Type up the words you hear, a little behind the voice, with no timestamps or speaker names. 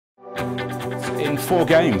in 4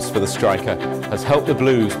 games for the striker has helped the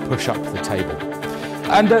Blues push up the table.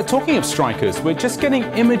 And talking of strikers, we're just getting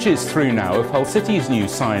images through now of Hull City's new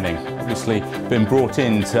signing. Obviously been brought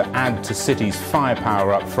in to add to City's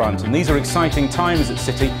firepower up front, and these are exciting times at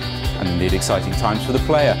City, and indeed exciting times for the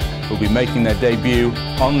player who'll be making their debut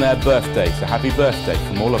on their birthday. So happy birthday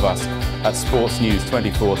from all of us at Sports News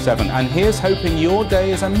 24/7, and here's hoping your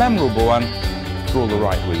day is a memorable one for all the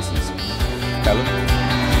right reasons. Ellen?